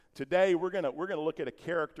Today we're gonna look at a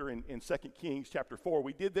character in 2 Kings chapter 4.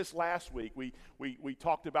 We did this last week. We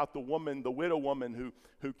talked about the widow woman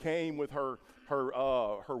who came with her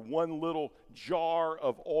one little jar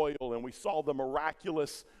of oil, and we saw the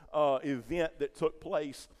miraculous event that took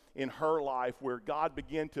place in her life, where God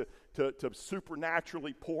began to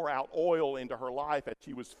supernaturally pour out oil into her life as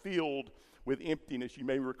she was filled with emptiness. You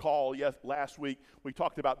may recall, yes, last week we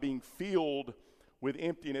talked about being filled with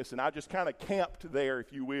emptiness, and I just kind of camped there,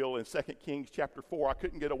 if you will, in 2 Kings chapter 4. I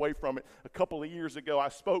couldn't get away from it. A couple of years ago, I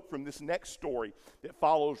spoke from this next story that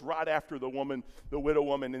follows right after the widow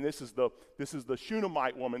woman, and this is the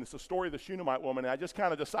Shunammite woman. It's the story of the Shunammite woman, and I just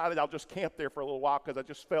kind of decided I'll just camp there for a little while because I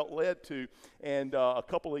just felt led to. And a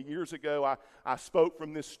couple of years ago, I spoke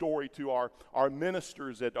from this story to our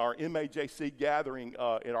ministers at our MAJC gathering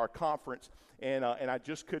at our conference, and I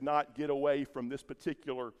just could not get away from this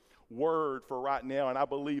particular word for right now, and I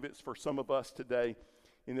believe it's for some of us today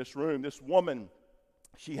in this room. This woman,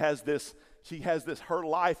 she has this, her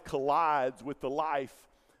life collides with the life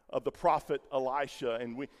of the prophet Elisha,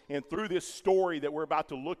 and through this story that we're about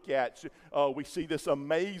to look at, we see this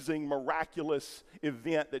amazing, miraculous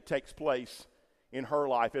event that takes place in her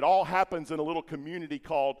life. It all happens in a little community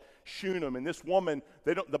called Shunem, and this woman,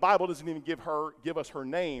 the Bible doesn't even give us her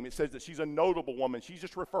name. It says that she's a notable woman. She's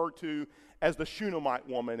just referred to as the Shunammite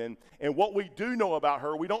woman, and what we do know about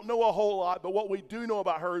her, we don't know a whole lot, but what we do know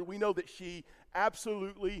about her, we know that she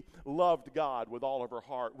absolutely loved God with all of her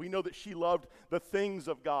heart. We know that she loved the things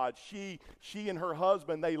of God. She and her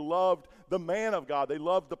husband, they loved the man of God. They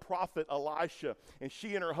loved the prophet Elisha, and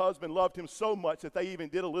she and her husband loved him so much that they even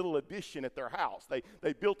did a little addition at their house.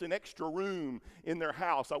 They built an extra room in their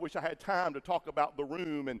house. I wish I had time to talk about the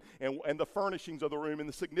room and the furnishings of the room and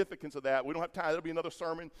the significance of that. We don't have time. That'll be another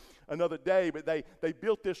sermon another day, but they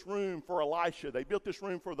built this room for Elisha. They built this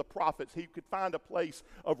room for the prophets. He could find a place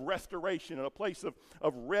of restoration and a place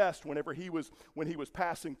of rest when he was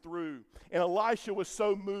passing through. And Elisha was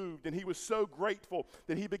so moved and he was so grateful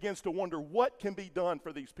that he begins to wonder, what can be done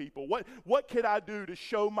for these people? What could I do to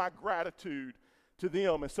show my gratitude to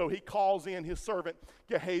them? And so he calls in his servant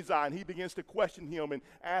Gehazi, and he begins to question him and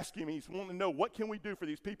ask him. He's wanting to know, what can we do for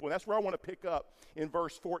these people? And that's where I want to pick up in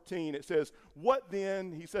verse 14. It says, what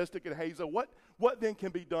then, he says to Gehazi, what then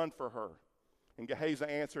can be done for her? And Gehazi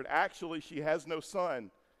answered, actually, she has no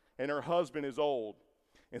son, and her husband is old.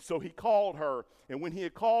 And so he called her, and when he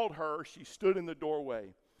had called her, she stood in the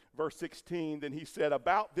doorway. Verse 16, then he said,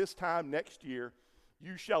 about this time next year,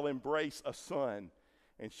 you shall embrace a son.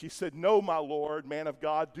 And she said, no, my Lord, man of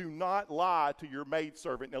God, do not lie to your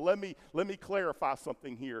maidservant. Now let me clarify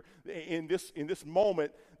something here. In this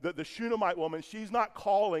moment, the Shunammite woman, she's not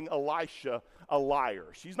calling Elisha a liar.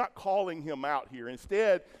 She's not calling him out here.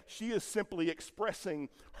 Instead, she is simply expressing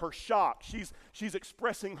her shock. She's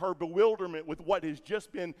expressing her bewilderment with what has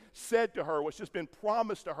just been said to her, what's just been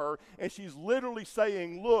promised to her. And she's literally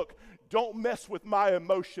saying, look, don't mess with my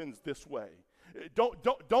emotions this way. Don't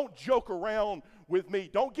joke around with me.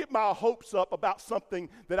 Don't get my hopes up about something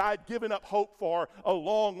that I'd given up hope for a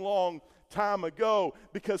long, long time ago,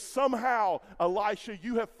 because somehow, Elisha,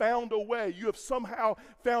 you have found a way. You have somehow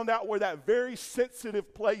found out where that very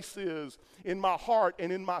sensitive place is in my heart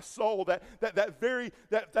and in my soul, that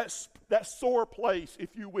sore place,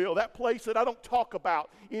 if you will, that place that I don't talk about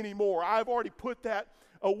anymore. I've already put that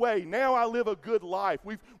away. Now I live a good life.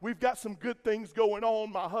 We've got some good things going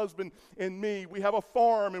on, my husband and me. We have a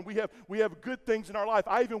farm, and we have good things in our life.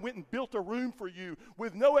 I even went and built a room for you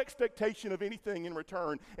with no expectation of anything in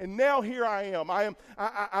return. And now here I am.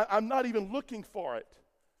 I'm not even looking for it.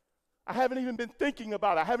 I haven't even been thinking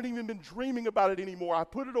about it. I haven't even been dreaming about it anymore. I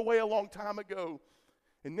put it away a long time ago.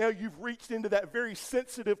 And now you've reached into that very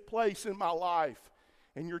sensitive place in my life.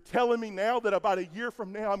 And you're telling me now that about a year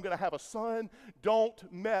from now I'm going to have a son?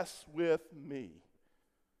 Don't mess with me.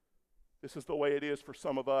 This is the way it is for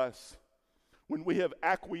some of us. When we have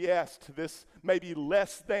acquiesced to this maybe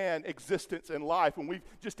less than existence in life, when we've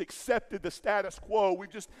just accepted the status quo,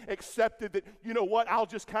 we've just accepted that, you know what, I'll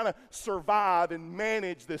just kind of survive and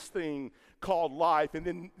manage this thing called life. And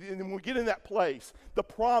then when we get in that place, the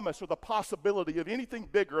promise or the possibility of anything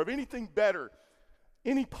bigger, of anything better,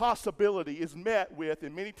 any possibility is met with,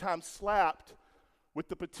 and many times slapped with,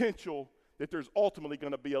 the potential that there's ultimately going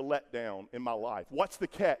to be a letdown in my life. What's the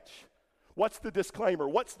catch? What's the disclaimer?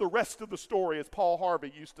 What's the rest of the story, as Paul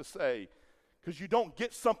Harvey used to say? Because you don't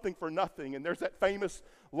get something for nothing. And there's that famous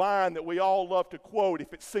line that we all love to quote,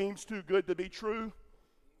 if it seems too good to be true,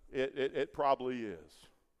 it probably is.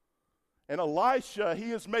 And Elisha,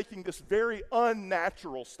 he is making this very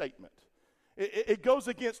unnatural statement. It goes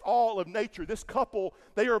against all of nature. This couple,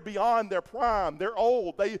 they are beyond their prime. They're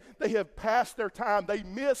old. They have passed their time. They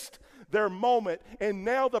missed their moment. And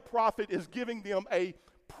now the prophet is giving them a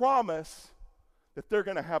promise that they're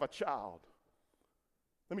going to have a child.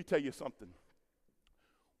 Let me tell you something.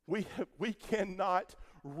 We cannot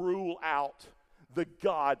rule out the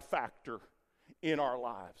God factor in our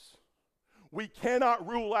lives. We cannot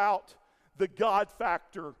rule out the God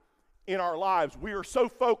factor in our lives. We are so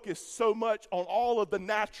focused so much on all of the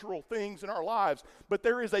natural things in our lives, but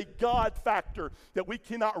there is a God factor that we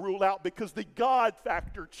cannot rule out, because the God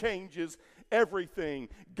factor changes everything.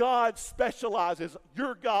 God specializes,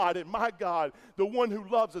 your God and my God, the one who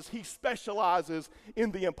loves us, he specializes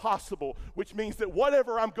in the impossible, which means that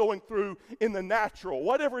whatever I'm going through in the natural,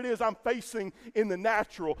 whatever it is I'm facing in the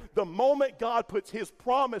natural, the moment God puts his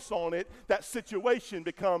promise on it, that situation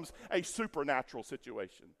becomes a supernatural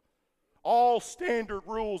situation. All standard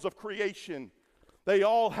rules of creation, they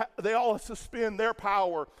all suspend their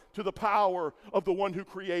power to the power of the one who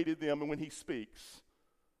created them. And when he speaks,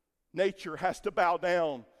 nature has to bow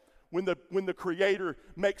down. When the Creator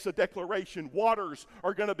makes a declaration, waters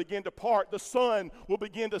are going to begin to part. The sun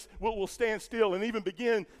will stand still and even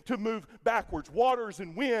begin to move backwards. Waters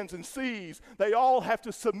and winds and seas, they all have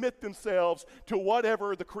to submit themselves to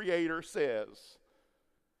whatever the Creator says.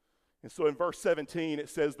 And so in verse 17, it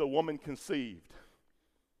says, the woman conceived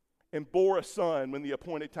and bore a son when the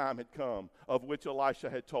appointed time had come, of which Elisha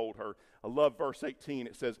had told her. I love verse 18.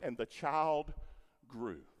 It says, and the child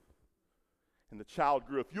grew. And the child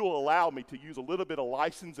grew. If you'll allow me to use a little bit of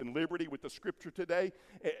license and liberty with the scripture today,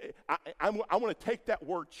 I want to take that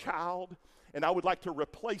word child, and I would like to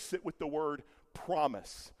replace it with the word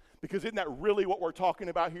promise. Because isn't that really what we're talking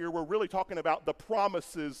about here? We're really talking about the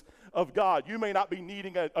promises of God. You may not be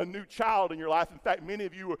needing a new child in your life. In fact, many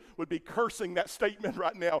of you would be cursing that statement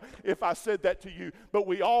right now if I said that to you. But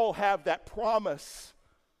we all have that promise.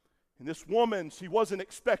 And this woman, she wasn't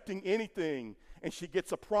expecting anything, and she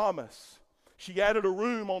gets a promise. She added a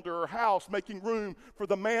room onto her house, making room for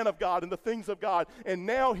the man of God and the things of God. And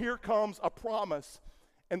now here comes a promise.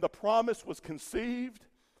 And the promise was conceived,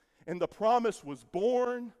 and the promise was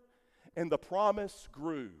born, and the promise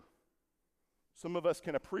grew. Some of us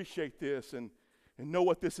can appreciate this and know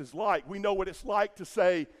what this is like. We know what it's like to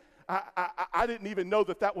say, I didn't even know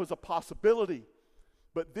that was a possibility.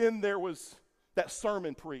 But then there was that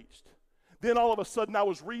sermon preached. Then all of a sudden I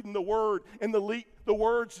was reading the word, and the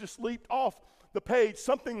words just leaped off the page.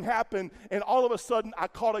 Something happened, and all of a sudden I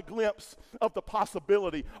caught a glimpse of the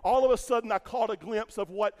possibility. All of a sudden I caught a glimpse of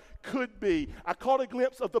what could be. I caught a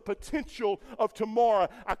glimpse of the potential of tomorrow.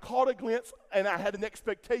 I caught a glimpse, and I had an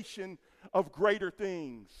expectation of greater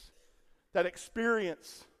things. That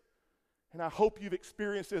experience, and I hope you've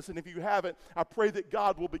experienced this, and if you haven't, I pray that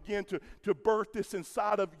God will begin to birth this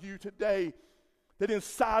inside of you today. That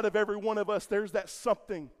inside of every one of us, there's that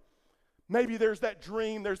something. Maybe there's that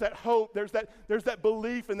dream, there's that hope, there's that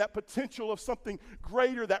belief and that potential of something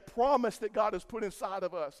greater, that promise that God has put inside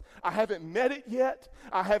of us. I haven't met it yet,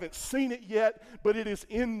 I haven't seen it yet, but it is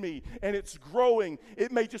in me and it's growing.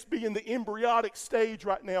 It may just be in the embryonic stage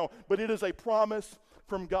right now, but it is a promise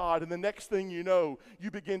from God. And the next thing you know,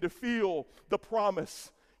 you begin to feel the promise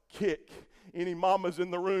kick. Any mamas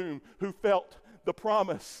in the room who felt the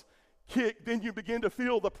promise kick, then you begin to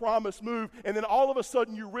feel the promise move, and then all of a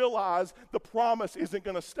sudden you realize the promise isn't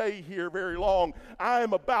going to stay here very long. I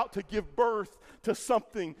am about to give birth to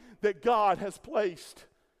something that God has placed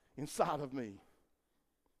inside of me.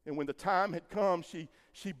 And when the time had come, she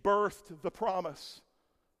birthed the promise.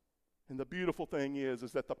 And the beautiful thing is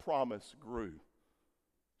that the promise grew.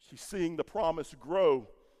 She's seeing the promise grow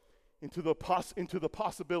into the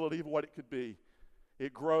possibility of what it could be.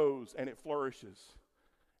 It grows and it flourishes.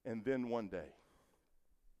 And then one day.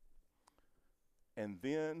 And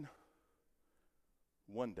then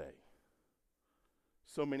one day.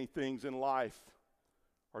 So many things in life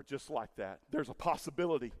are just like that. There's a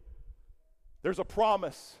possibility. There's a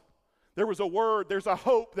promise. There was a word. There's a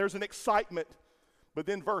hope. There's an excitement. But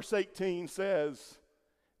then verse 18 says,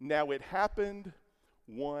 now it happened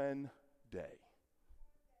one day.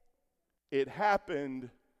 It happened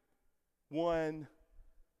one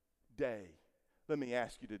day. Let me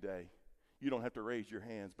ask you today, you don't have to raise your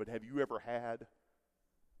hands, but have you ever had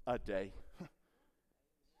a day?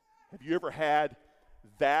 Have you ever had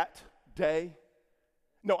that day?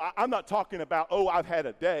 No, I'm not talking about, I've had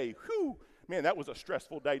a day. Whew, man, that was a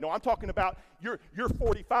stressful day. No, I'm talking about you're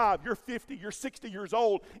 45, you're 50, you're 60 years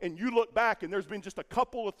old, and you look back, and there's been just a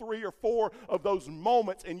couple of 3 or 4 of those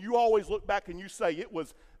moments, and you always look back and you say, it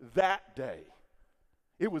was that day.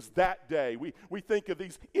 It was that day. We think of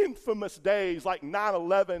these infamous days like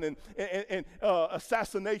 9/11 and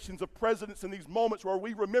assassinations of presidents, and these moments where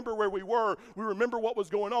we remember where we were. We remember what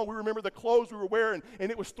was going on. We remember the clothes we were wearing,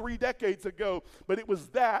 and it was 3 decades ago. But it was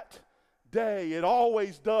that day. It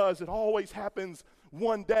always does. It always happens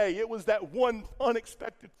one day. It was that one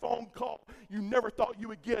unexpected phone call you never thought you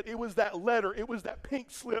would get. It was that letter. It was that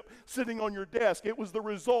pink slip sitting on your desk. It was the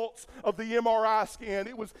results of the MRI scan.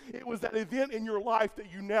 It was that event in your life that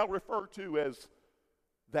you now refer to as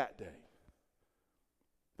that day.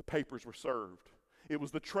 The papers were served. It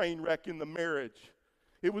was the train wreck in the marriage.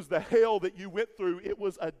 It was the hell that you went through. It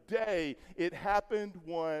was a day. It happened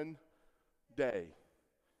one day.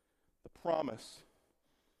 The promise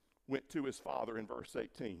went to his father in verse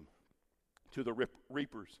 18, to the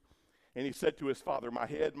reapers. And he said to his father, my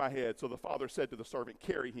head, my head. So the father said to the servant,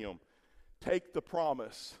 carry him. Take the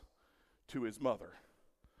promise to his mother.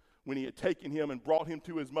 When he had taken him and brought him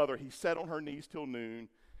to his mother, he sat on her knees till noon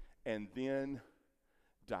and then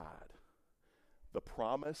died. The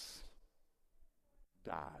promise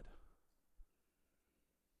died.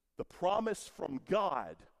 The promise from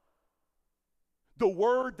God, the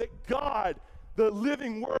word that God, the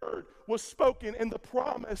living word, was spoken, and the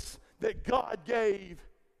promise that God gave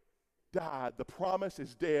died. The promise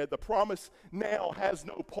is dead. The promise now has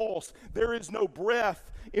no pulse. There is no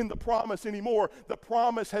breath in the promise anymore. The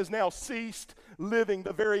promise has now ceased living.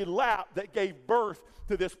 The very lap that gave birth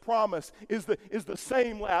to this promise is the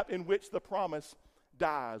same lap in which the promise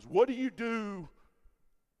dies. What do you do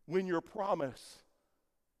when your promise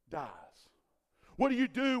dies? What do you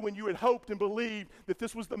do when you had hoped and believed that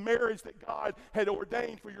this was the marriage that God had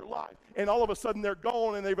ordained for your life, and all of a sudden they're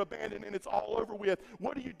gone and they've abandoned and it's all over with?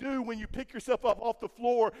 What do you do when you pick yourself up off the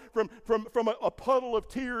floor from a puddle of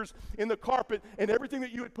tears in the carpet, and everything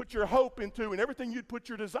that you had put your hope into and everything you'd put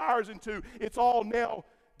your desires into, it's all now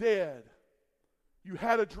dead? You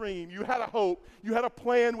had a dream, you had a hope, you had a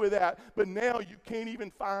plan with that, but now you can't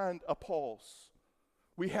even find a pulse.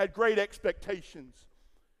 We had great expectations.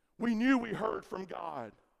 We knew we heard from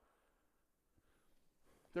God.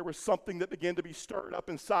 There was something that began to be stirred up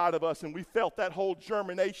inside of us, and we felt that whole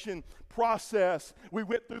germination process. We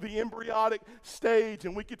went through the embryonic stage,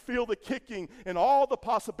 and we could feel the kicking and all the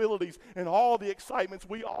possibilities and all the excitements.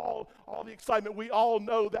 All the excitement. We all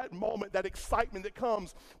know that moment, that excitement that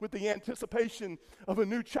comes with the anticipation of a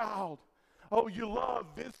new child. Oh, you love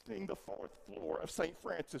visiting the 4th floor of St.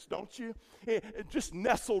 Francis, don't you? It just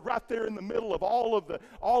nestled right there in the middle of all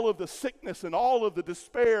of the sickness and all of the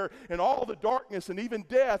despair and all the darkness and even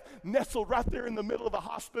death, nestled right there in the middle of the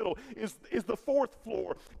hospital is the 4th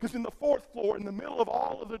floor. Because in the 4th floor, in the middle of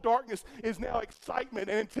all of the darkness, is now excitement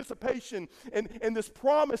and anticipation and this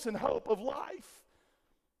promise and hope of life.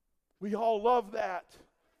 We all love that.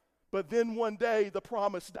 But then one day the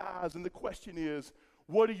promise dies, and the question is,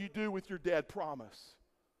 what do you do with your dead promise?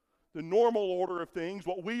 The normal order of things,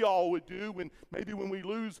 what we all would do when we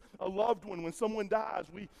lose a loved one, when someone dies,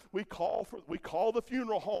 we call the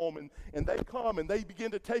funeral home, and they come and they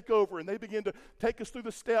begin to take over, and they begin to take us through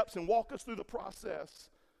the steps and walk us through the process.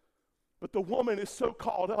 But the woman is so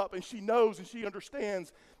caught up, and she knows and she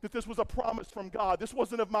understands that this was a promise from God. This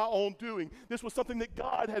wasn't of my own doing. This was something that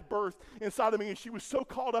God had birthed inside of me, and she was so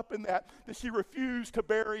caught up in that she refused to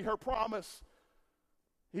bury her promise,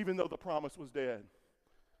 even though the promise was dead.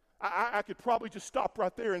 I could probably just stop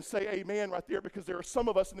right there and say amen right there, because there are some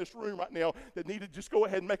of us in this room right now that need to just go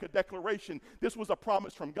ahead and make a declaration. This was a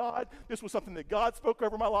promise from God. This was something that God spoke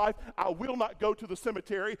over my life. I will not go to the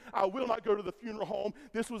cemetery. I will not go to the funeral home.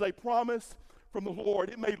 This was a promise from the Lord.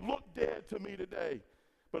 It may look dead to me today,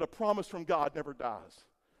 but a promise from God never dies.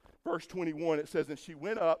 Verse 21, it says, and she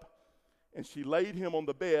went up and she laid him on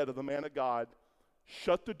the bed of the man of God,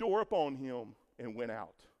 shut the door upon him, and went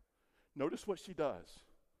out. Notice what she does.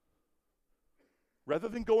 Rather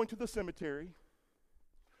than going to the cemetery,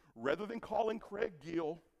 rather than calling Craig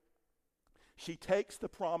Gill, she takes the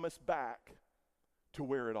promise back to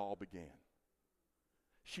where it all began.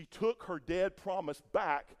 She took her dead promise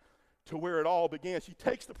back to where it all began. She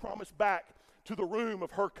takes the promise back to the room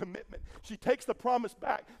of her commitment. She takes the promise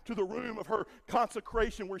back to the room of her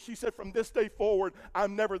consecration, where she said, from this day forward,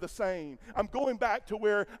 I'm never the same. I'm going back to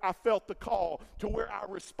where I felt the call, to where I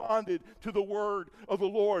responded to the word of the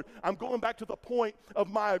Lord. I'm going back to the point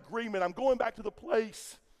of my agreement. I'm going back to the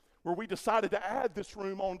place where we decided to add this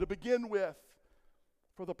room on to begin with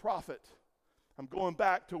for the prophet. I'm going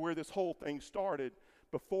back to where this whole thing started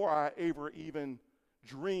before I ever even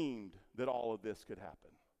dreamed that all of this could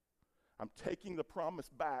happen. I'm taking the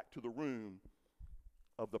promise back to the room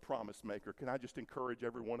of the promise maker. Can I just encourage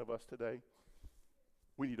every one of us today?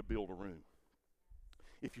 We need to build a room.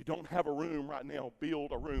 If you don't have a room right now,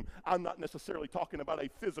 build a room. I'm not necessarily talking about a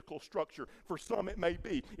physical structure. For some, it may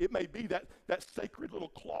be. It may be that sacred little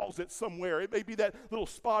closet somewhere. It may be that little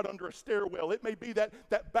spot under a stairwell. It may be that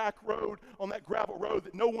back road on that gravel road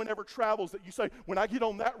that no one ever travels, that you say, when I get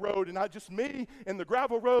on that road and I just me and the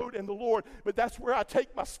gravel road and the Lord, but that's where I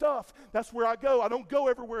take my stuff. That's where I go. I don't go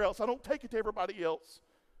everywhere else. I don't take it to everybody else.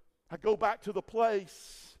 I go back to the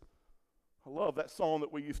place. I love that song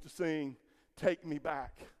that we used to sing, Take Me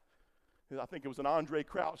Back. I think it was an Andre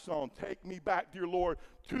Crouch song. Take me back, dear Lord,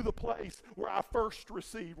 to the place where I first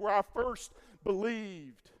received, where I first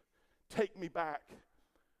believed. Take me back.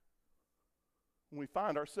 When we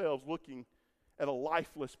find ourselves looking at a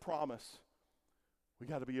lifeless promise, we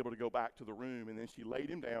got to be able to go back to the room. And then she laid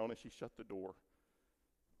him down and she shut the door.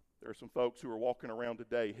 There are some folks who are walking around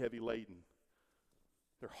today heavy laden.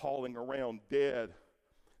 They're hauling around dead,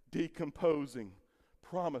 decomposing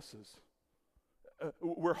promises.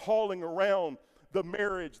 We're hauling around the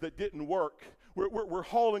marriage that didn't work. We're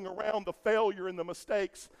hauling around the failure and the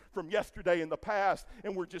mistakes from yesterday and the past,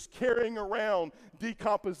 and we're just carrying around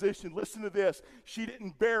decomposition. Listen to this. She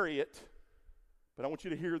didn't bury it, but I want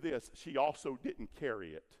you to hear this. She also didn't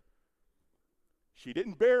carry it. She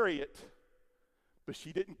didn't bury it, but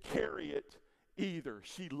she didn't carry it either.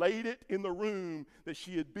 She laid it in the room that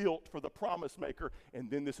she had built for the promise maker,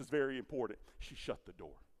 and then this is very important. She shut the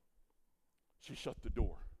door. She shut the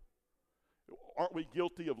door. Aren't we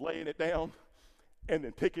guilty of laying it down and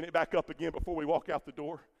then picking it back up again before we walk out the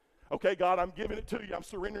door? Okay, God, I'm giving it to you. I'm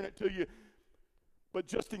surrendering it to you. But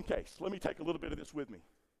just in case, let me take a little bit of this with me.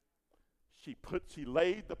 She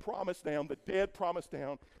laid the promise down, the dead promise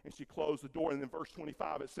down, and she closed the door. And then verse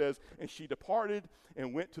 25 it says, and she departed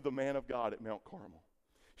and went to the man of God at Mount Carmel.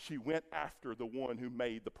 She went after the one who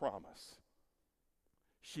made the promise.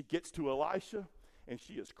 She gets to Elisha, and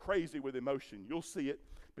she is crazy with emotion. You'll see it,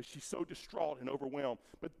 but she's so distraught and overwhelmed.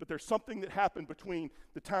 But there's something that happened between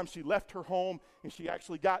the time she left her home and she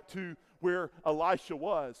actually got to where Elisha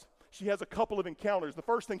was. She has a couple of encounters. The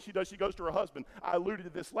first thing she does, she goes to her husband. I alluded to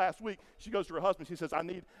this last week. She goes to her husband. She says, I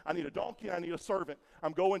need a donkey, I need a servant.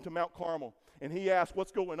 I'm going to Mount Carmel. And he asks,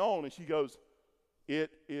 what's going on? And she goes,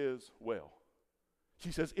 it is well.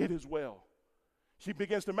 She says, it is well. She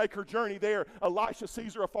begins to make her journey there. Elisha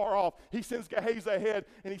sees her afar off. He sends Gehazi ahead,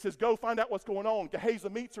 and he says, go find out what's going on. Gehazi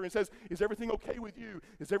meets her and says, is everything okay with you?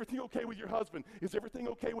 Is everything okay with your husband? Is everything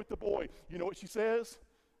okay with the boy? You know what she says?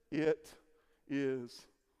 It is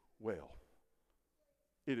well.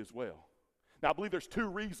 It is well. Now, I believe there's two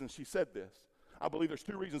reasons she said this. I believe there's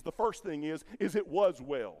two reasons. The first thing is it was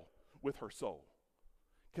well with her soul.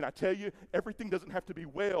 Can I tell you, everything doesn't have to be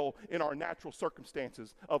well in our natural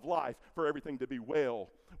circumstances of life for everything to be well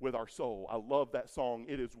with our soul. I love that song,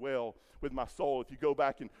 It Is Well with My Soul. If you go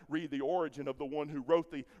back and read the origin of the one who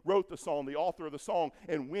wrote the song, the author of the song,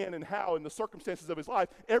 and when and how in the circumstances of his life,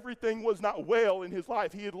 everything was not well in his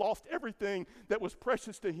life. He had lost everything that was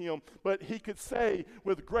precious to him, but he could say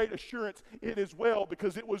with great assurance, it is well,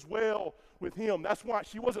 because it was well with him. That's why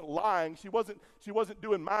she wasn't lying. She wasn't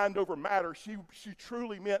doing mind over matter. She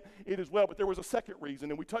truly meant it is well. But there was a second reason,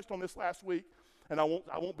 and we touched on this last week, and I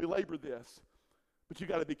won't belabor this, but you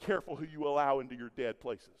got to be careful who you allow into your dead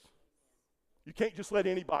places. You can't just let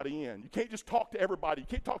anybody in. You can't just talk to everybody. You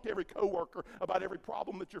can't talk to every coworker about every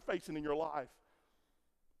problem that you're facing in your life.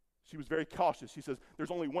 She was very cautious. She says,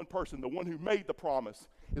 there's only one person. The one who made the promise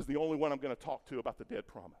is the only one I'm going to talk to about the dead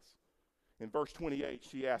promise. In verse 28,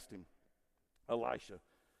 she asked him, Elisha,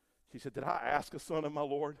 she said, did I ask a son of my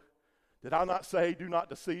Lord? Did I not say, do not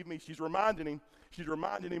deceive me? She's reminding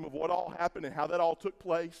him of what all happened and how that all took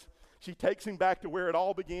place. She takes him back to where it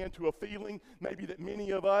all began, to a feeling maybe that many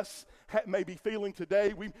of us may be feeling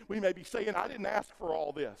today. We may be saying, I didn't ask for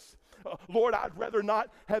all this. Lord, I'd rather not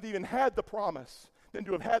have even had the promise than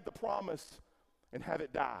to have had the promise and have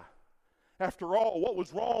it die. After all, what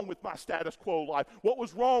was wrong with my status quo life? What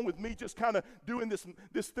was wrong with me just kind of doing this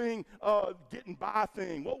thing, getting by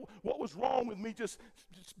thing? What was wrong with me just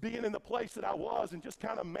being in the place that I was and just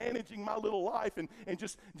kind of managing my little life and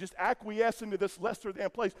just acquiescing to this lesser than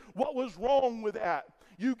place? What was wrong with that?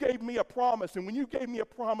 You gave me a promise, and when you gave me a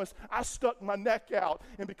promise, I stuck my neck out.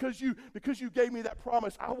 And because you gave me that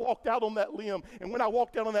promise, I walked out on that limb. And when I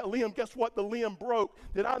walked out on that limb, guess what? The limb broke.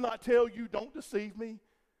 Did I not tell you, don't deceive me?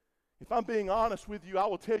 If I'm being honest with you, I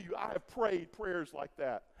will tell you I have prayed prayers like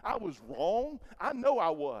that. I was wrong. I know I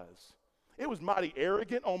was. It was mighty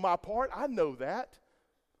arrogant on my part. I know that.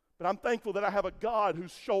 But I'm thankful that I have a God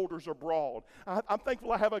whose shoulders are broad. I'm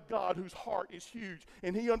thankful I have a God whose heart is huge,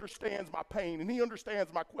 and he understands my pain, and he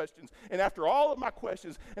understands my questions. And after all of my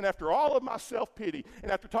questions, and after all of my self-pity,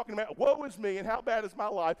 and after talking about woe is me and how bad is my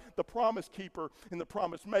life, the promise keeper and the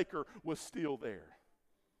promise maker was still there.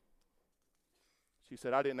 She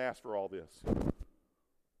said, I didn't ask for all this.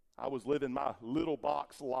 I was living my little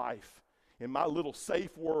box life in my little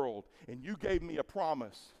safe world, and you gave me a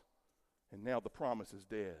promise, and now the promise is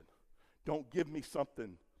dead. Don't give me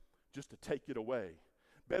something just to take it away.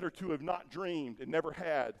 Better to have not dreamed and never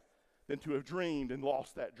had than to have dreamed and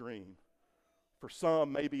lost that dream. For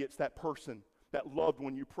some, maybe it's that person, that loved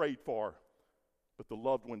one you prayed for, but the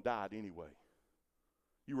loved one died anyway.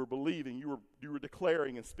 You were believing, you were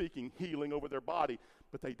declaring and speaking healing over their body,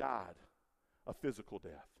 but they died a physical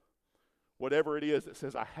death. Whatever it is that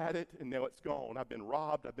says, I had it and now it's gone. I've been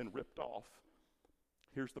robbed, I've been ripped off.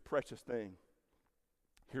 Here's the precious thing.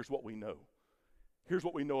 Here's what we know. Here's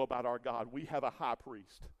what we know about our God. We have a high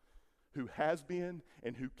priest who has been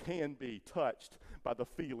and who can be touched by the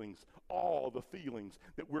feelings, all the feelings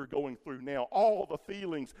that we're going through now, all the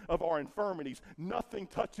feelings of our infirmities. Nothing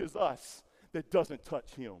touches us that doesn't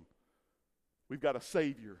touch him. We've got a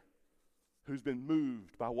Savior who's been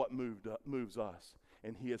moved by what moves us,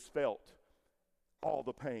 and he has felt all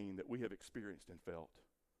the pain that we have experienced and felt.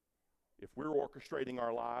 If we're orchestrating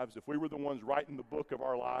our lives, if we were the ones writing the book of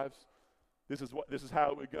our lives, this is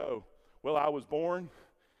how it would go. Well, I was born,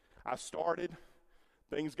 I started,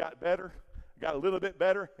 things got better, got a little bit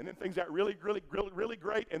better, and then things got really, really, really, really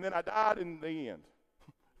great, and then I died in the end.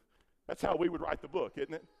 That's how we would write the book,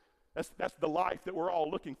 isn't it? That's the life that we're all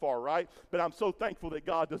looking for, right? But I'm so thankful that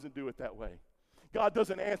God doesn't do it that way. God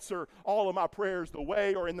doesn't answer all of my prayers the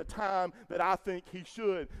way or in the time that I think he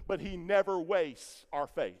should, but he never wastes our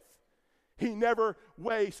faith. He never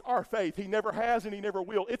wastes our faith. He never has and he never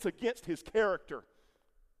will. It's against his character.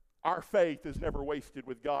 Our faith is never wasted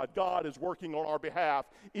with God. God is working on our behalf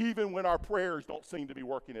even when our prayers don't seem to be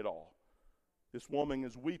working at all. This woman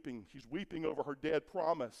is weeping. She's weeping over her dead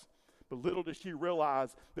promise. But little does she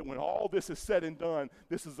realize that when all this is said and done,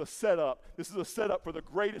 this is a setup. This is a setup for the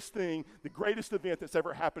greatest thing, the greatest event that's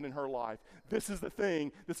ever happened in her life. This is the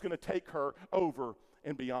thing that's going to take her over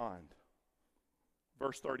and beyond.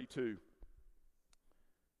 Verse 32.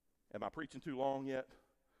 Am I preaching too long yet?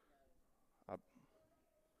 I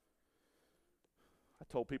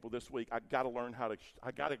told people this week I got to learn how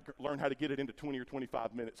to get it into 20 or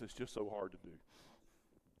 25 minutes. It's just so hard to do.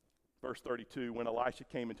 Verse 32, when Elisha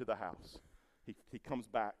came into the house, he comes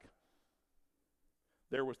back.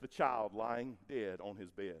 There was the child lying dead on his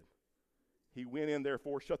bed. He went in,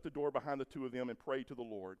 therefore, shut the door behind the two of them, and prayed to the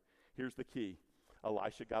Lord. Here's the key.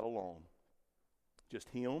 Elisha got alone. Just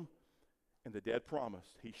him and the dead promise.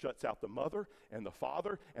 He shuts out the mother and the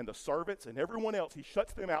father and the servants and everyone else. He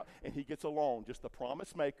shuts them out, and he gets alone. Just the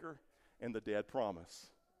promise maker and the dead promise.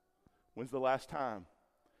 When's the last time?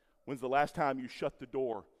 When's the last time you shut the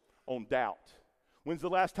door on doubt? When's the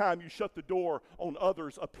last time you shut the door on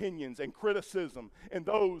others' opinions and criticism and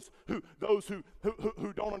those who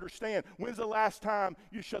don't understand? When's the last time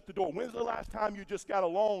you shut the door? When's the last time you just got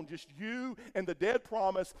alone, just you and the dead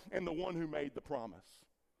promise and the one who made the promise?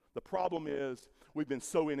 The problem is we've been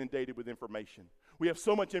so inundated with information. We have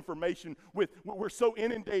so much information. We're so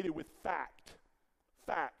inundated with fact.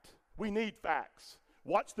 We need facts.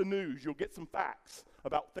 Watch the news. You'll get some facts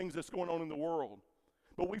about things that's going on in the world.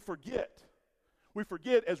 But we forget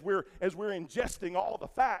as we're ingesting all the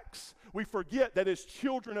facts, we forget that as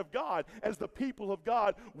children of God, as the people of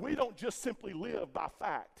God, we don't just simply live by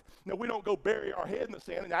fact. Now, we don't go bury our head in the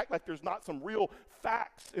sand and act like there's not some real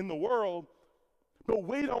facts in the world, but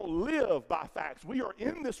we don't live by facts. We are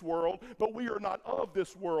in this world, but we are not of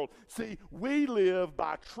this world. See, we live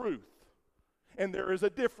by truth. And there is a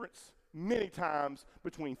difference many times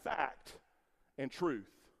between fact and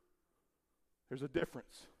truth. There's a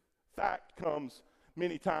difference. Fact comes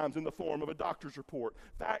many times in the form of a doctor's report.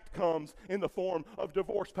 Fact comes in the form of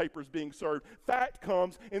divorce papers being served. Fact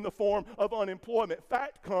comes in the form of unemployment.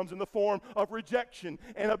 Fact comes in the form of rejection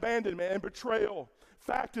and abandonment and betrayal.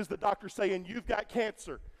 Fact is the doctor saying, you've got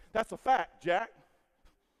cancer. That's a fact, Jack.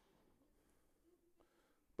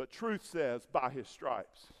 But truth says, by his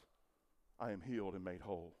stripes, I am healed and made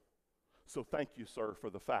whole. So thank you, sir, for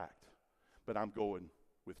the fact, but I'm going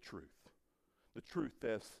with truth. The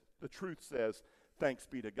truth says, thanks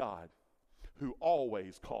be to God, who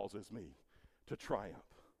always causes me to triumph.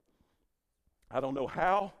 I don't know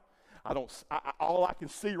how. All I can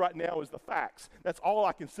see right now is the facts. That's all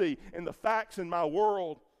I can see. And the facts in my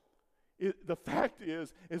world, the fact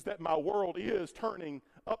is that my world is turning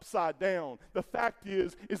upside down. The fact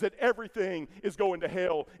is that everything is going to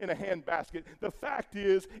hell in a handbasket. The fact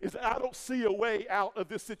is that I don't see a way out of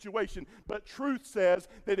this situation. But truth says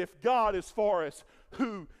that if God is for us,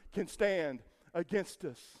 who can stand against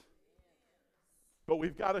us? But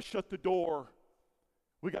we've got to shut the door.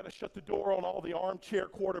 We got to shut the door on all the armchair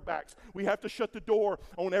quarterbacks. We have to shut the door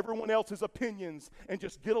on everyone else's opinions and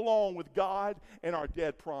just get along with God and our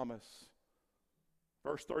dead promise.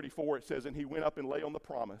 Verse 34, it says, and he went up and lay on the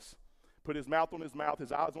promise, put his mouth on his mouth,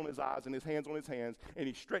 his eyes on his eyes, and his hands on his hands, and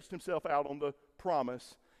he stretched himself out on the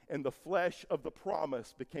promise, and the flesh of the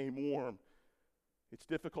promise became warm. It's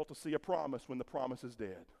difficult to see a promise when the promise is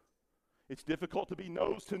dead. It's difficult to be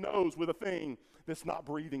nose to nose with a thing that's not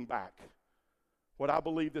breathing back. What I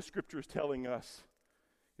believe this scripture is telling us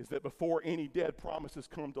is that before any dead promises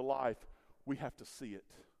come to life, we have to see it.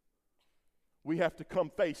 We have to come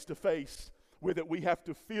face to face with it. We have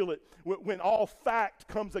to feel it. When all fact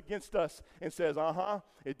comes against us and says,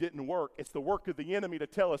 it didn't work. It's the work of the enemy to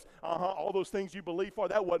tell us, all those things you believe for,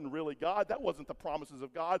 that wasn't really God. That wasn't the promises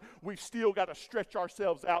of God. We've still got to stretch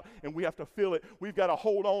ourselves out, and we have to feel it. We've got to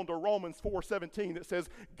hold on to Romans 4:17 that says,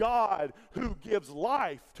 God who gives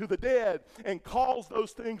life to the dead and calls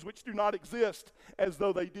those things which do not exist as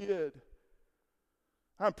though they did.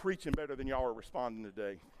 I'm preaching better than y'all are responding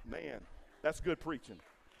today. Man, that's good preaching.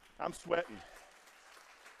 I'm sweating.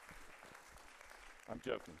 I'm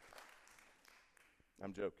joking.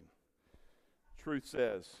 Truth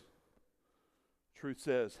says,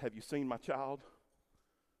 have you seen my child?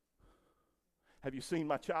 Have you seen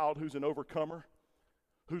my child who's an overcomer?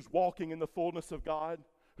 Who's walking in the fullness of God?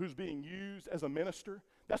 Who's being used as a minister?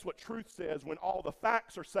 That's what truth says when all the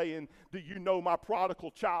facts are saying, do you know my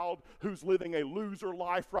prodigal child who's living a loser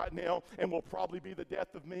life right now and will probably be the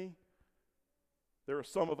death of me? There are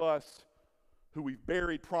some of us who we've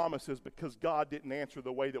buried promises because God didn't answer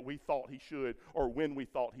the way that we thought he should or when we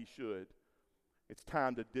thought he should. It's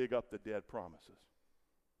time to dig up the dead promises.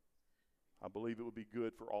 I believe it would be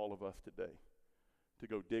good for all of us today to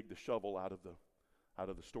go dig the shovel out of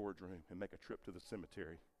the storage room and make a trip to the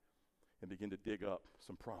cemetery and begin to dig up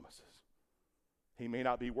some promises. He may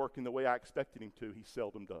not be working the way I expected him to. He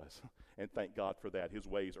seldom does. And thank God for that. His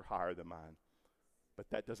ways are higher than mine. But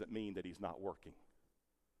that doesn't mean that he's not working.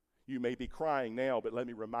 You may be crying now, but let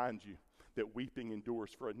me remind you that weeping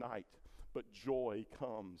endures for a night, but joy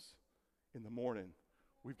comes in the morning.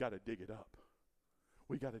 We've got to dig it up.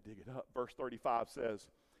 Verse 35 says,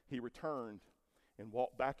 he returned and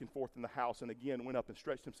walked back and forth in the house and again went up and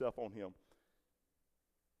stretched himself on him.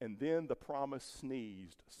 And then the promise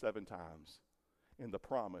sneezed 7 times, and the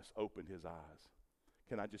promise opened his eyes.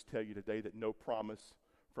 Can I just tell you today that no promise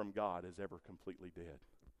from God is ever completely dead?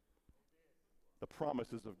 The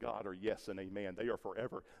promises of God are yes and amen. They are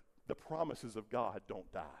forever. The promises of God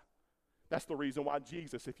don't die. That's the reason why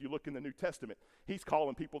Jesus, if you look in the New Testament, he's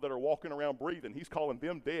calling people that are walking around breathing, he's calling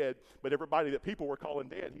them dead, but everybody that people were calling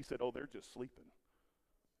dead, he said, they're just sleeping.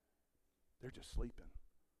 They're just sleeping.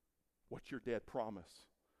 What's your dead promise?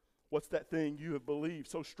 What's that thing you have believed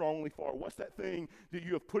so strongly for? What's that thing that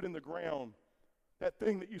you have put in the ground? That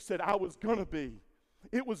thing that you said, I was going to be.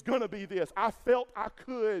 It was going to be this. I felt I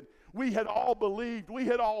could. We had all believed. We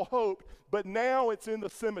had all hoped. But now it's in the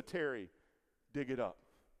cemetery. Dig it up.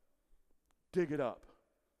 Dig it up.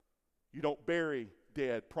 You don't bury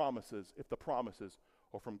dead promises if the promises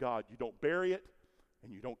are from God. You don't bury it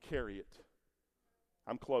and you don't carry it.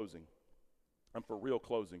 I'm closing. I'm for real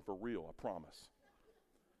closing. For real, I promise.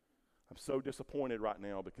 I'm so disappointed right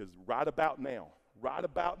now because right about now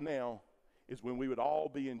is when we would all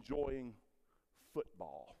be enjoying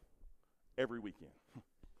football every weekend.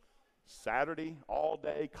 Saturday, all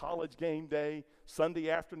day, college game day, Sunday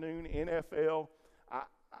afternoon, NFL.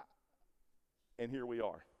 And here we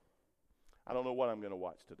are. I don't know what I'm going to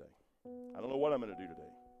watch today. I don't know what I'm going to do today.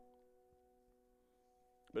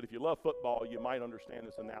 But if you love football, you might understand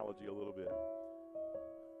this analogy a little bit.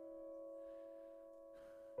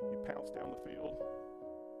 You pounce down the field,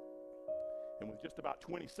 and with just about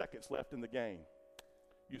 20 seconds left in the game,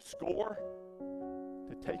 you score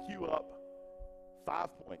to take you up 5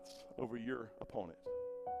 points over your opponent.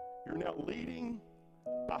 You're now leading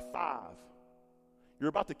by 5. You're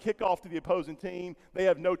about to kick off to the opposing team. They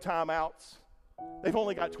have no timeouts. They've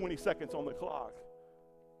only got 20 seconds on the clock.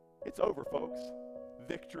 It's over, folks.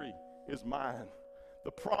 Victory is mine. The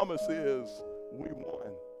promise is we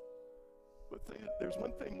won. But there's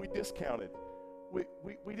one thing we discounted.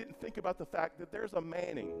 We didn't think about the fact that there's a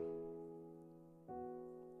Manning.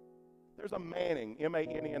 There's a Manning,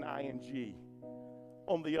 M-A-N-N-I-N-G,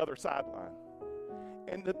 on the other sideline.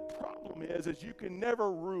 And the problem is you can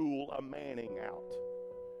never rule a Manning out.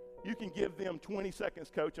 You can give them 20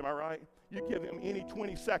 seconds, coach, am I right? You give them any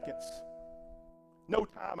 20 seconds. No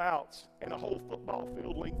timeouts and a whole football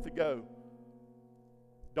field length to go.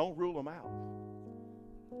 Don't rule them out.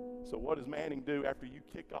 So what does Manning do after you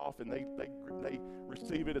kick off and they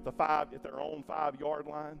receive it at their own 5-yard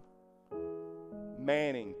line?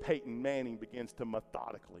 Peyton Manning begins to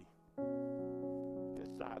methodically. This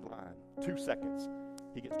sideline, 2 seconds.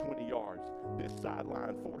 He gets 20 yards. This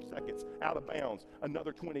sideline, 4 seconds. Out of bounds,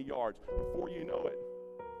 another 20 yards. Before you know it,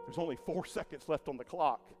 there's only 4 seconds left on the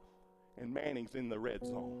clock, and Manning's in the red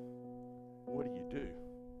zone. What do?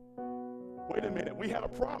 Wait a minute, we had a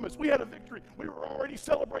promise. We had a victory. We were already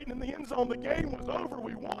celebrating in the end zone. The game was over.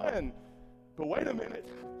 We won. But wait a minute.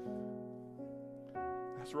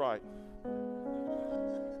 That's right.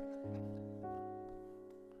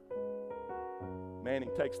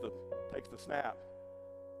 Manning takes the snap.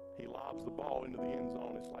 He lobs the ball into the end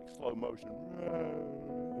zone. It's like slow motion.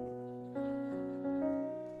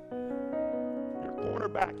 Your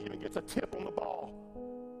cornerback even gets a tip on the ball.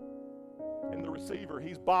 And the receiver,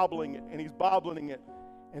 he's bobbling it, and he's bobbling it.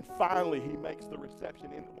 And finally, he makes the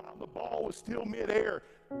reception. And while the ball was still midair,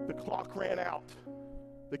 the clock ran out.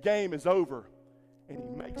 The game is over. And he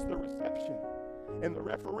makes the reception. And the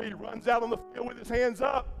referee runs out on the field with his hands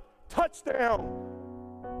up. Touchdown.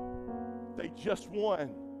 They just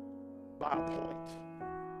won by a point.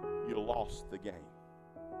 You lost the game.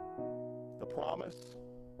 The promise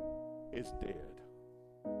is dead.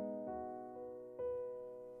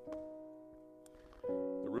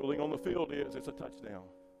 The ruling on the field is it's a touchdown.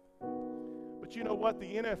 But you know what? The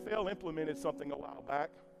NFL implemented something a while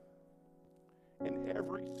back, and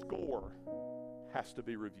every score has to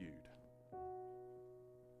be reviewed.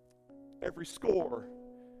 Every score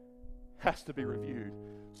has to be reviewed.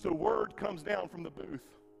 So word comes down from the booth.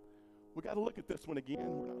 We got to look at this one again.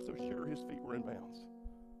 We're not so sure his feet were in bounds.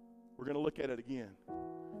 We're going to look at it again.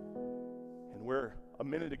 And where a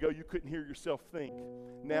minute ago you couldn't hear yourself think,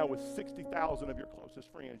 now with 60,000 of your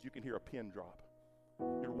closest friends, you can hear a pin drop.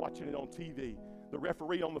 You're watching it on TV. The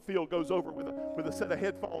referee on the field goes over with a set of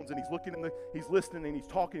headphones, and he's listening, and he's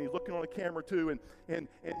talking. He's looking on the camera too, and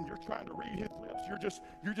you're trying to read his lips.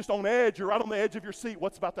 You're just on edge. You're right on the edge of your seat.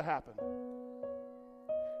 What's about to happen?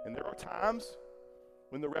 And there are times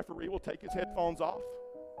when the referee will take his headphones off.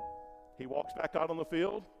 He walks back out on the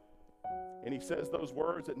field, and he says those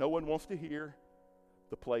words that no one wants to hear.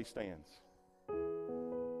 The play stands.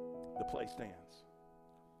 The play stands.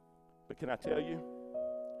 But can I tell you,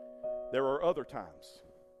 there are other times.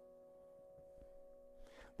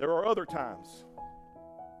 There are other times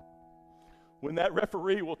when that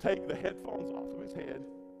referee will take the headphones off of his head.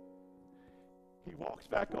 He walks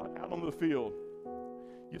back out on the field.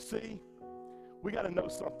 You see, we got to know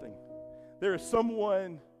something. There is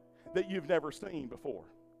someone that you've never seen before.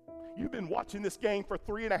 You've been watching this game for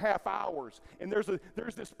 3.5 hours, and there's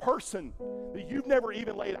this person that you've never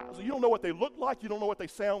even laid eyes on. You don't know what they look like. You don't know what they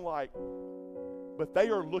sound like. But they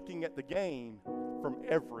are looking at the game from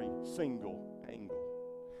every single angle.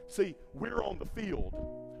 See, we're on the field.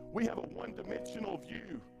 We have a one-dimensional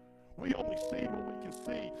view. We only see what we can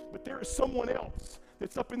see. But there is someone else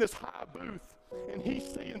that's up in this high booth, and he's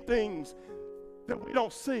seeing things that we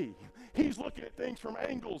don't see. He's looking at things from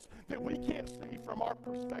angles that we can't see from our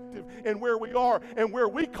perspective and where we are. And where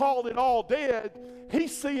we called it all dead,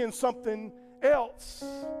 he's seeing something else.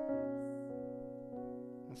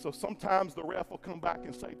 And so sometimes the ref will come back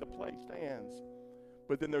and say the play stands.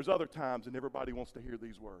 But then there's other times, and everybody wants to hear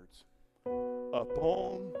these words.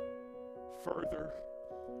 Upon further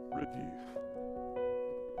review.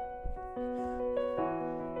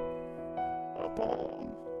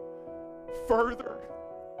 Upon further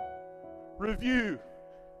review.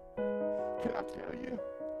 Can I tell you?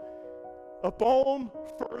 Upon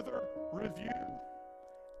further review,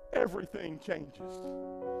 everything changes.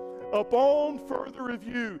 Upon further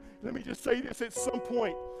review, let me just say this, at some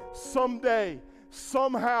point, someday,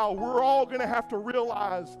 somehow, we're all going to have to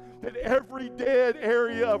realize that every dead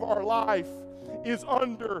area of our life is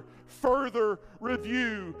under further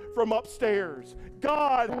review from upstairs.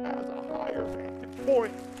 God has a higher vantage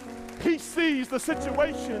point. He sees the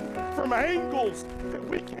situation from angles that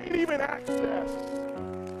we can't even access.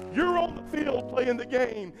 You're on the field playing the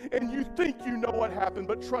game, and you think you know what happened,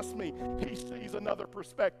 but trust me, he sees another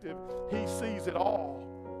perspective. He sees it all.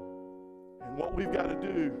 And what we've got to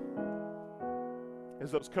do,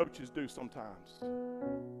 as those coaches do sometimes,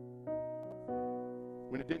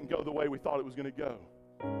 when it didn't go the way we thought it was going to go,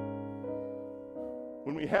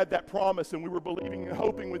 when we had that promise and we were believing and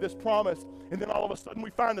hoping with this promise, and then all of a sudden we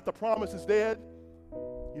find that the promise is dead,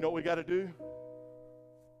 you know what we got to do?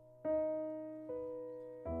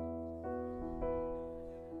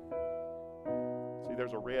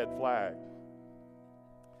 there's a red flag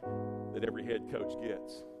that every head coach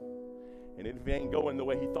gets. And if it ain't going the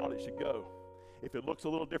way he thought it should go, if it looks a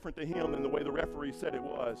little different to him than the way the referee said it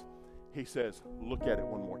was, he says, look at it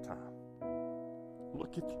one more time.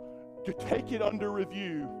 Take it under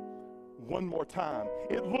review one more time.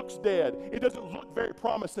 It looks dead. It doesn't look very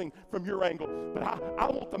promising from your angle, but I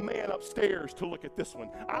want the man upstairs to look at this one.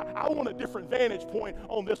 I want a different vantage point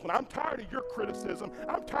on this one. I'm tired of your criticism.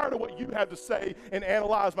 I'm tired of what you have to say and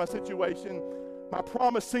analyze my situation. My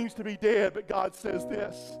promise seems to be dead, but God says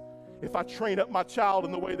this: if I train up my child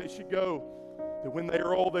in the way they should go, that when they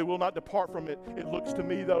are old, they will not depart from it. It looks to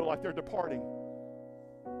me, though, like they're departing.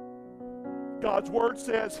 God's word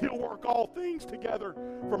says he'll work all things together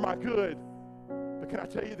for my good. But can I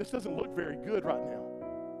tell you, this doesn't look very good right now.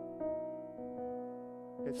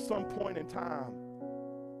 At some point in time,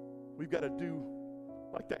 we've got to do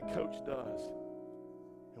like that coach does.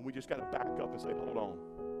 And we just got to back up and say, hold on.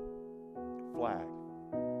 Flag.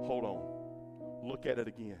 Hold on. Look at it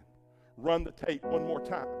again. Run the tape one more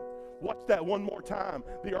time. Watch that one more time.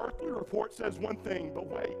 The earthly report says one thing, but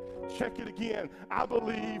wait, check it again. I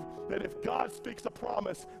believe that if God speaks a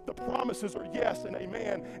promise, the promises are yes and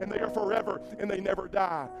amen, and they are forever and they never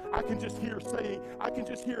die. I can just hear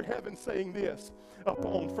heaven saying this: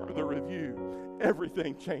 upon further review,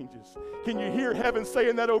 everything changes. Can you hear heaven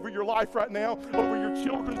saying that over your life right now, over your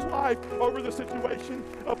children's life, over the situation?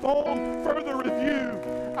 Upon further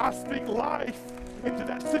review, I speak life into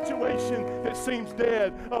that situation that seems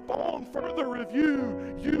dead. Upon further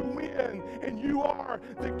review, you win and you are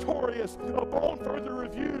victorious. Upon further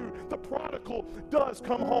review, the prodigal does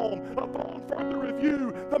come home. Upon further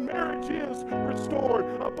review, the marriage is restored.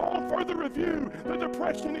 Upon further review, the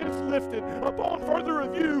depression is lifted. Upon further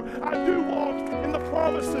review, I do walk in the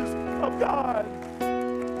promises of God.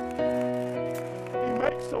 He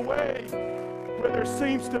makes a way where there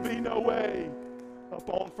seems to be no way.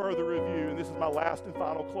 Upon further review, and this is my last and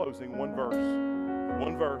final closing, one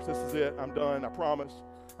verse, this is it, I'm done, I promise.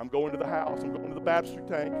 I'm going to the house, I'm going to the baptistry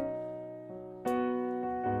tank.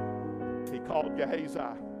 He called Gehazi.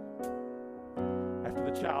 After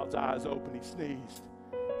the child's eyes opened, he sneezed.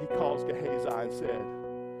 He calls Gehazi and said,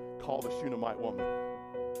 call the Shunammite woman.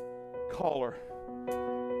 Call her.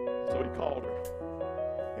 So he called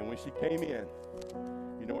her. And when she came in,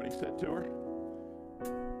 you know what he said to her?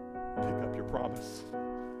 Pick up your promise.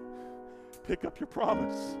 Pick up your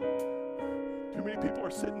promise. Too many people are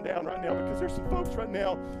sitting down right now because there's some folks right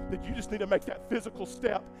now that you just need to make that physical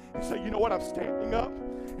step and say, you know what, I'm standing up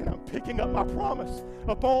and I'm picking up my promise.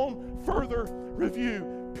 Upon further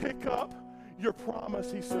review, pick up your promise.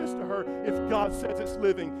 He says to her, if God says it's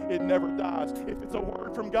living, it never dies. If it's a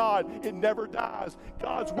word from God, it never dies.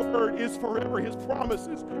 God's word is forever. His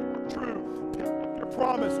promises are true. Pick up your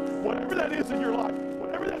promise. Whatever that is in your life,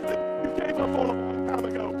 whatever that thing you gave up on a long time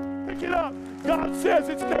ago, pick it up. God says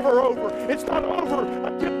it's never over. It's not over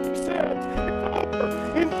until he says it's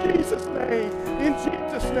over. In Jesus' name. In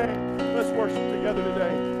Jesus' name. Let's worship together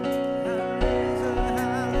today.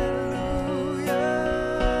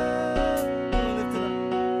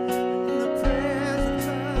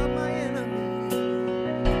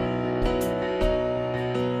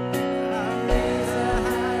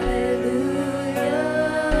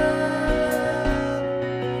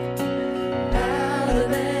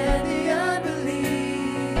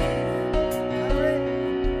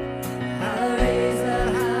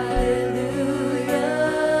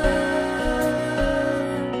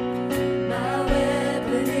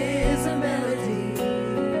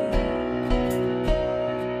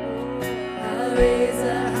 Raise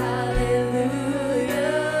a